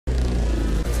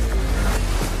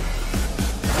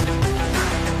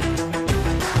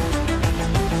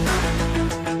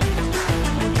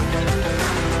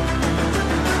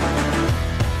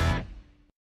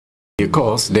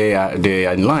because they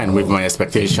are in line with my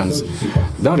expectations.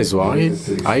 That is why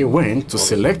I went to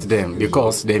select them,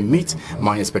 because they meet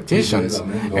my expectations,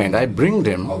 and I bring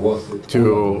them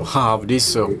to have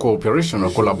this cooperation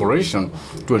or collaboration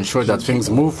to ensure that things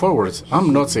move forward.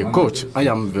 I'm not a coach, I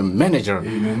am the manager.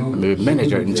 I'm the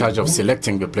manager in charge of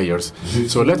selecting the players.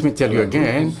 So let me tell you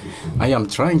again, I am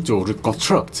trying to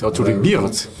reconstruct or to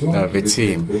rebuild the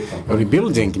team.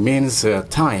 Rebuilding means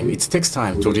time. It takes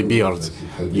time to rebuild.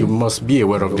 You must be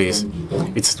aware of this.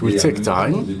 It will take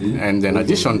time, and in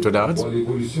addition to that,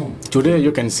 today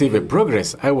you can see the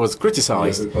progress. I was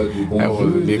criticized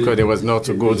because there was not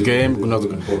a good game,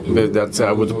 that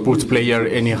I would put player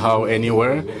anyhow,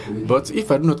 anywhere. But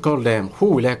if I do not call them, who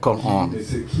will I call on?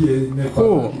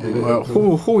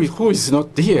 Who is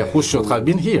not here? Who should have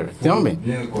been here? Tell me.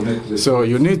 So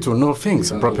you need to know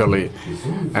things properly.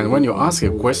 And when you ask a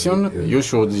question, you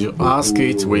should ask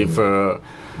it with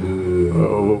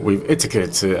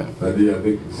etiquette,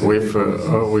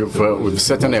 with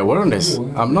certain awareness.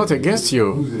 I'm not against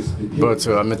you, but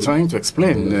I'm trying to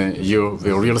explain you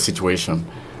the real situation.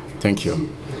 Thank you.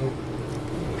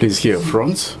 Please here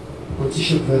front,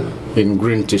 in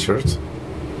green t-shirt.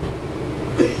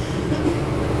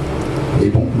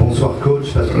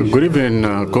 Good evening,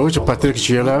 Coach Patrick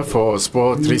Giela for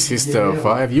Sport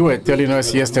 365. You were telling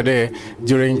us yesterday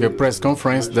during the press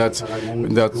conference that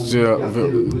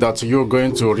you're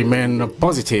going to remain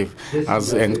positive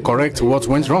and correct what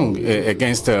went wrong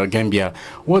against Gambia.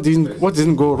 What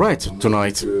didn't go right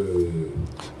tonight?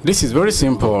 This is very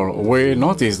simple. We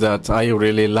noticed that I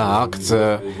really lacked,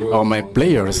 or my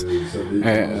players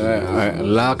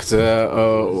lacked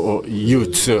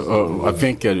youth. I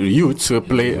think youth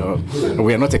play.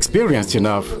 We are not experienced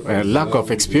enough. Lack of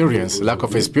experience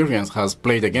has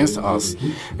played against us.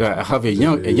 I have a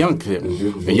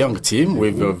young team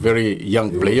with very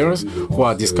young players who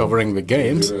are discovering the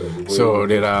games. So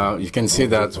there are. You can see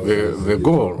that the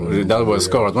goal that was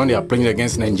scored when they are playing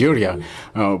against Nigeria,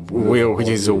 which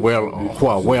is who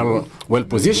are well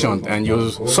positioned, and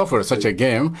you suffer such a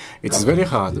game, it's very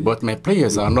hard. But my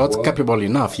players are not capable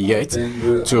enough yet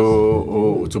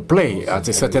to play at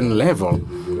a certain level.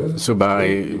 So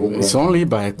it's only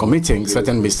by committing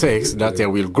certain mistakes that they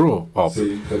will grow up.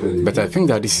 But I think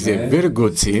that this is a very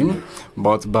good team.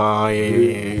 But by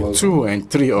 2 and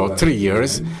 3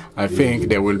 years, I think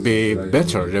they will be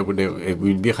better. They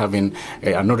will be having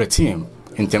another team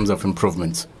in terms of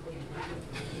improvement.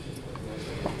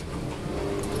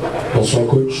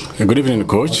 Good evening,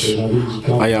 Coach.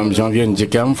 I am Janvier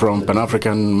Njikam from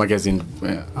Pan-African magazine,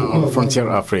 Frontier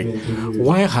Africa.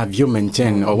 Why have you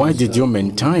maintained, or why did you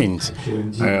maintain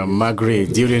Magri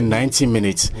during 90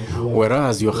 minutes,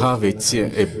 whereas you have a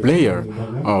player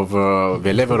of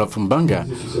the level of Mbanga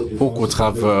who could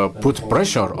have put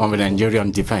pressure on the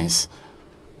Nigerian defense?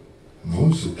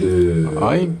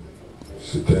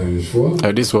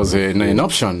 This was an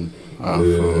option.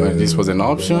 This was an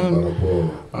option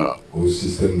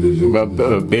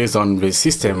based on the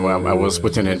system I was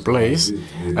putting in place.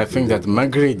 I think that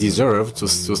Magri deserved to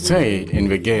stay in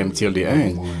the game till the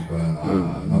end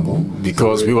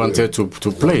because we wanted to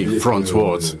play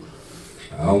frontwards.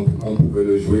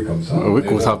 We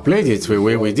could have played it the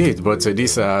way we did, but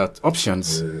these are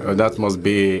options that must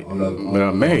be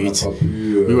made.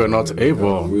 We were not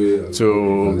able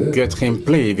to get him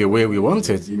play the way we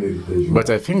wanted, but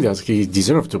I think that he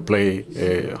deserved to play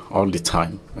all the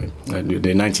time,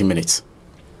 the 90 minutes.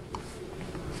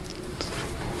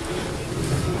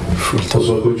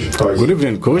 Good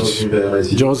evening, Coach.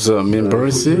 Jose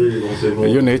Mimbersi,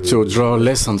 you need to draw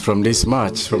lessons from this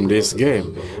match, from this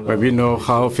game. When we know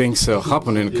how things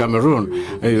happen in Cameroon,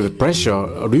 the pressure,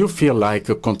 do you feel like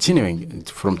continuing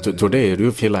from today? Do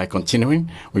you feel like continuing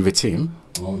with the team?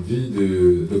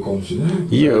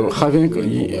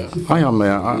 I am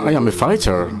a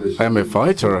fighter. I am a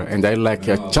fighter, and I like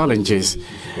challenges.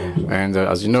 And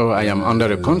as you know, I am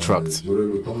under a contract.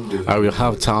 I will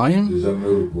have time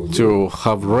to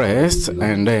have rest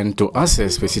and then to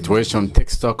assess the situation, take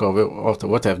stock of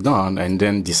what I've done, and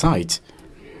then decide.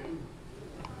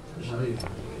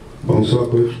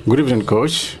 Good evening,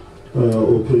 Coach.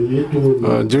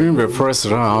 During the first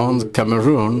round,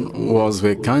 Cameroon was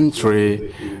the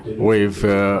country with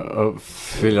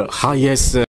the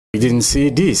highest. We didn't see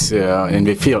this in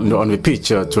the field, on the pitch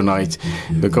tonight,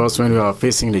 because when we are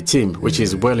facing the team which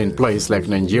is well in place like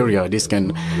Nigeria, this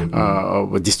can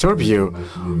disturb you,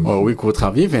 or we could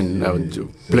have even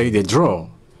played a draw.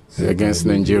 against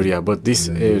Nigeria. But this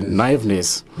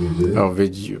naiveness of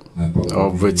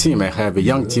the team I have, a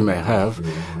young team I have,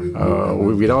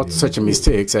 without such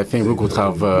mistakes, I think we could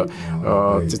have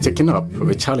taken up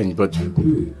the challenge. But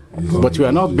we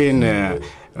are not being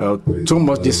too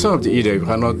much disturbed either. We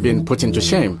are not being put into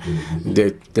shame.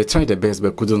 They tried their best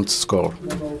but couldn't score.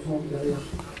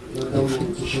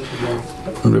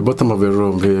 On the bottom of the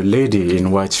room, the lady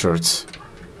in white shirts.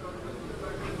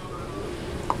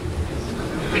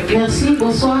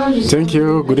 Thank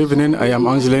you. Good evening. I am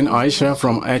Angeline Aisha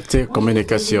from Acte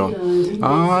Communication.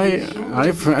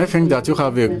 I think that you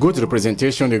have a good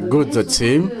representation, a good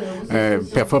team,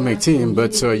 performing team,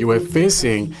 but you were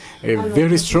facing a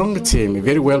very strong team, a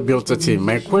very well-built team.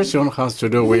 My question has to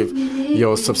do with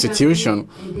your substitution.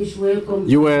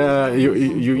 You were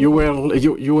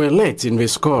late in the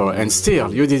score, and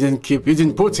still you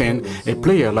didn't put in a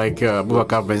player like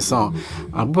Boubacar Vincent.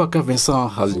 Boubacar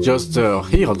Vincent has just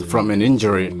healed from an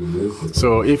injury,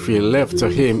 so if we left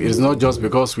him, it's not just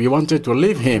because we wanted to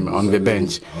leave him on the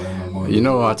bench. You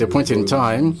know, at a point in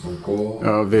time,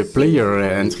 the player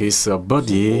and his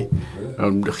body,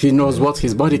 he knows what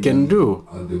his body can do,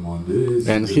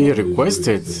 and he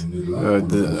requested,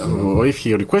 if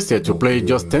he requested to play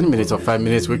just 10 minutes or 5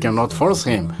 minutes, we cannot force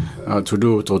him to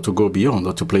go beyond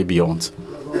or to play beyond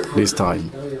this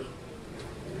time.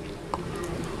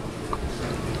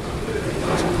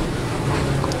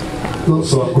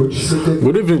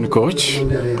 Good evening, Coach.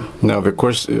 Now the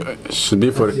question should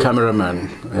be for the cameraman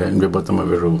in the bottom of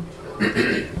the room.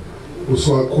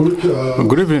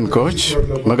 Good evening, Coach.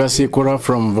 Magasi Kura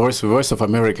from Voice of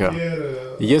America.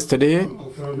 Yesterday,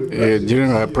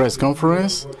 during our press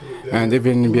conference, and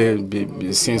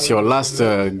even since your last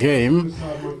game,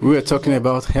 we were talking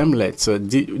about Hamlet.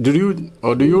 Do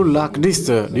you lack this?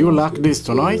 Do you lack this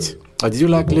tonight? Did you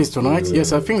lack this tonight?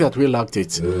 Yes, I think that we lacked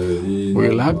it. We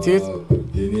lacked it.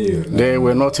 They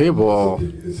were not able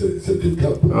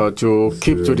to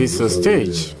keep to this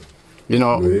stage. You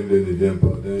know,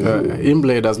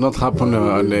 Imble does not happen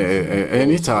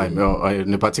any time or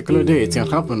in a particular day. It can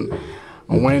happen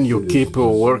when you keep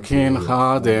working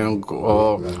hard and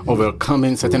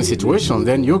overcoming certain situations.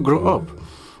 Then you grow up.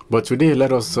 But today,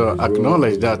 let us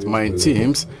acknowledge that my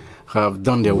teams have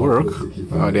done their work.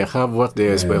 They have what they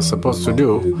were supposed to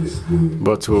do,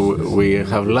 but we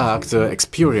have lacked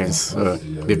experience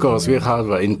because we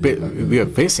are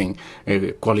facing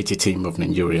a quality team of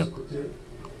Nigeria.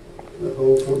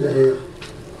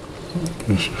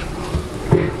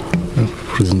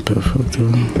 Present perfect.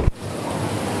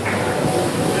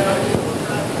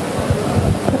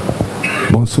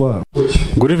 Bonsoir.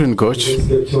 Good evening, Coach.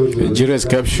 Jire's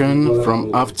caption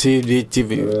from AFTD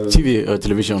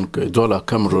television, Douala,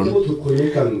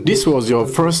 Cameroon. This was your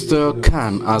first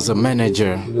CAN as a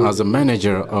manager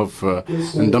of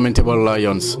Indomitable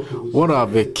Lions. What are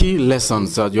the key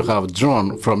lessons that you have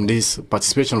drawn from this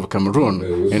participation of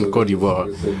Cameroon in Côte d'Ivoire?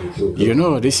 You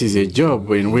know, this is a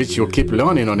job in which you keep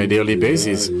learning on a daily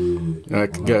basis.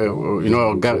 You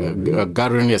know,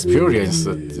 gathering experience.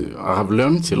 I have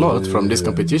learned a lot from this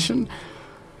competition,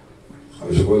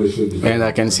 and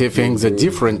I can see things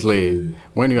differently.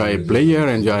 When you are a player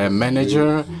and you are a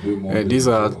manager, these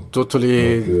are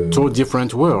totally two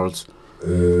different worlds.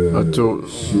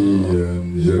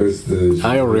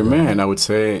 I remain, I would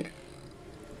say,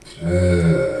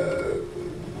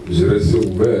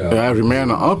 I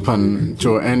remain open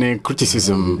to any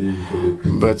criticism,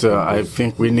 but I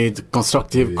think we need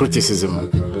constructive criticism,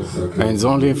 and it's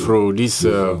only through this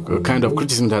kind of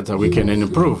criticism that we can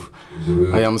improve.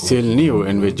 I am still new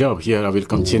in the job here. I will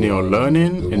continue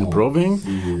learning, improving,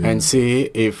 and see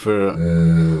if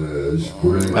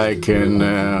I can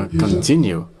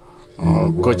continue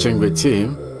coaching the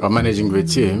team or managing the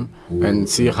team and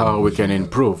see how we can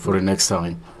improve for the next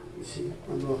time.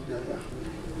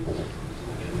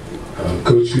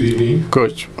 Coach, good evening.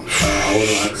 Coach. I want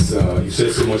to ask, you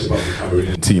said so much about the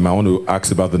Cameroonian team. I want to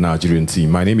ask about the Nigerian team.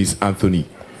 My name is Anthony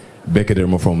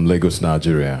Bekedermo from Lagos,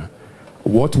 Nigeria.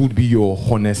 What would be your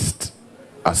honest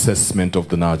assessment of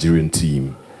the Nigerian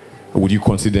team? Would you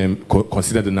consider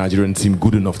the Nigerian team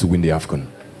good enough to win the AFCON,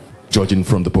 judging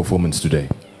from the performance today?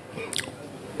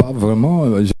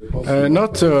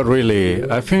 Not really.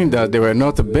 I think that they were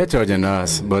not better than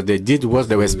us, but they did what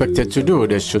they were expected to do,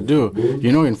 they should do.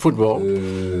 You know, in football,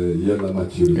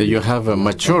 you have a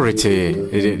maturity.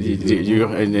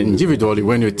 Individually,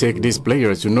 when you take these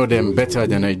players, you know them better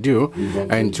than I do.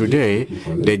 And today,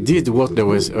 they did what they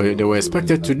were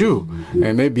expected to do.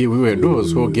 And maybe we were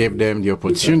those who gave them the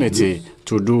opportunity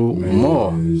to do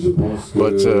more.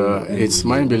 But it's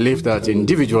my belief that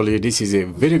individually, this is a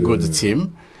very good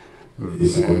team.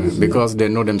 because they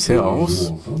know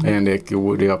themselves and they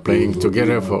are playing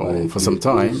together for some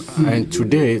time. And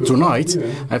tonight,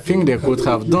 I think they could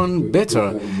have done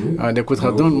better. They could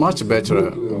have done much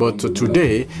better. But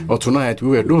today or tonight,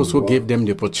 we were those who gave them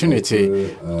the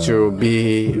opportunity to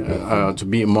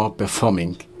be more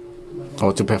performing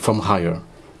or to perform higher.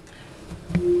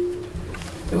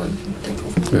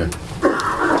 Yeah.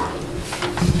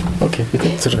 Okay.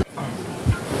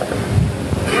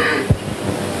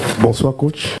 Bonsoir,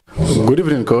 coach. Good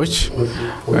evening, coach.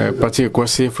 Patrick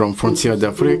Kwasi from Frontier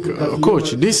d'Afrique.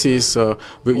 Coach, this is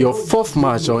your fourth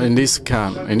match in this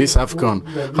camp, in this AFCON.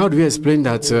 How do you explain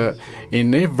that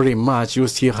in every match you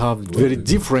still have very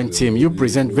different team? You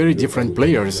present very different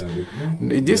players.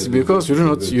 This is because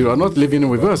you are not living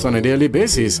with us on a daily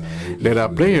basis. There are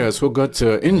players who got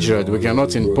injured. We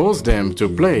cannot impose them to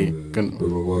play.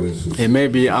 And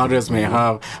maybe others may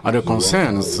have other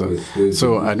concerns.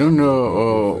 So I don't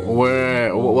know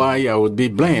why I would be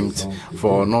blamed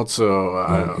for not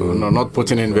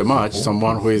putting in the match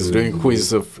someone who is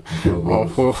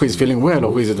feeling well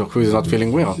or who is not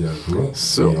feeling well.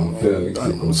 So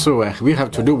we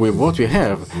have to do with what we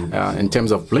have in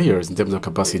terms of players, in terms of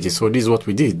capacity. So this is what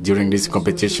we did during this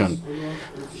competition.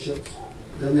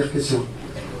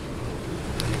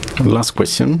 Last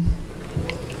question.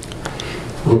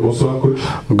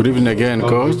 Good evening again,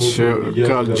 coach.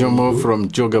 Carl Jomo from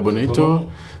Joga Bonito.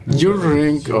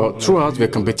 Throughout the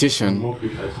competition,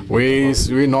 we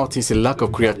noticed a lack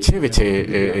of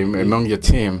creativity among your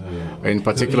team, in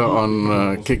particular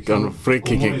on free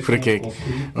kick.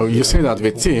 You say that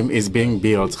the team is being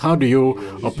built. How do you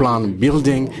plan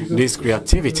building this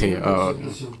creativity?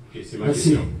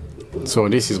 So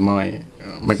this is my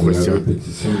question.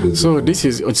 So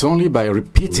it's only by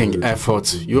repeating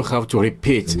efforts. You have to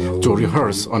repeat, to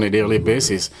rehearse on a daily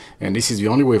basis, and this is the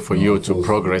only way for you to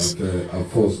progress.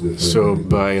 So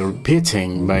by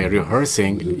repeating, by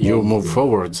rehearsing, you move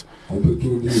forward.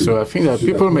 So I think that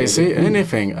people may say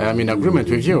anything. I'm in agreement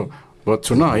with you. But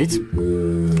tonight,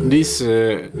 this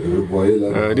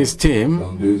team,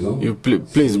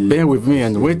 please bear with me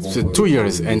and wait 2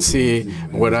 years and see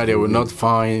whether they will not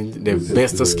find the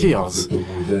best skills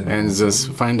and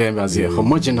just find them as a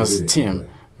homogeneous team.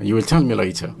 You will tell me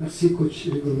later.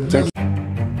 Thank you.